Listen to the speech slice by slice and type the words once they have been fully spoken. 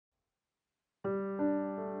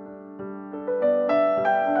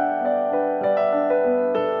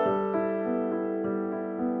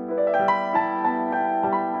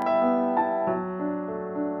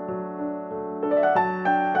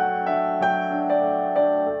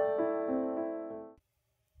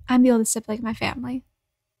I'm the oldest sibling in my family,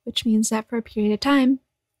 which means that for a period of time,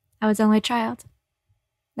 I was the only child.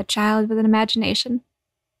 A child with an imagination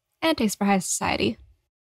and a taste for high society.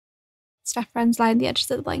 Stuffed friends lined the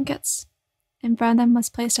edges of the blankets. In front of them was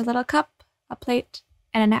placed a little cup, a plate,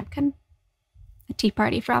 and a napkin. A tea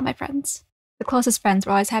party for all my friends. The closest friends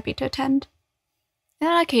were always happy to attend. And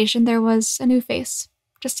on occasion there was a new face,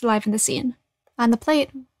 just to liven the scene. On the plate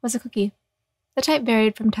was a cookie. The type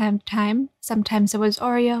varied from time to time. Sometimes it was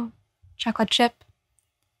Oreo, chocolate chip,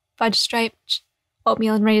 fudge striped,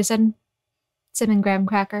 oatmeal and raisin, cinnamon graham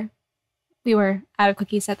cracker. We were out of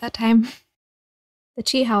cookies at that time. The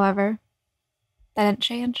tea, however, that didn't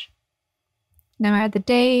change. No matter the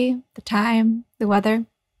day, the time, the weather,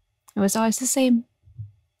 it was always the same.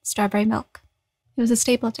 Strawberry milk. It was a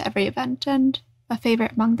staple to every event and a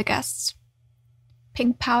favorite among the guests.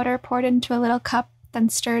 Pink powder poured into a little cup, then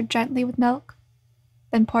stirred gently with milk,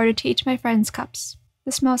 then poured into each of my friends' cups.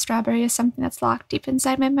 The smell of strawberry is something that's locked deep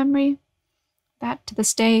inside my memory, that, to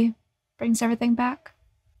this day, brings everything back.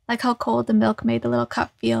 Like how cold the milk made the little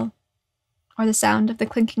cup feel, or the sound of the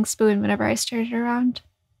clinking spoon whenever I stirred it around.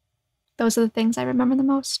 Those are the things I remember the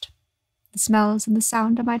most. The smells and the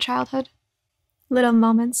sound of my childhood. Little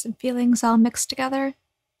moments and feelings all mixed together,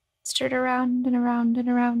 stirred around and around and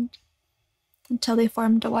around, until they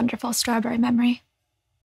formed a wonderful strawberry memory.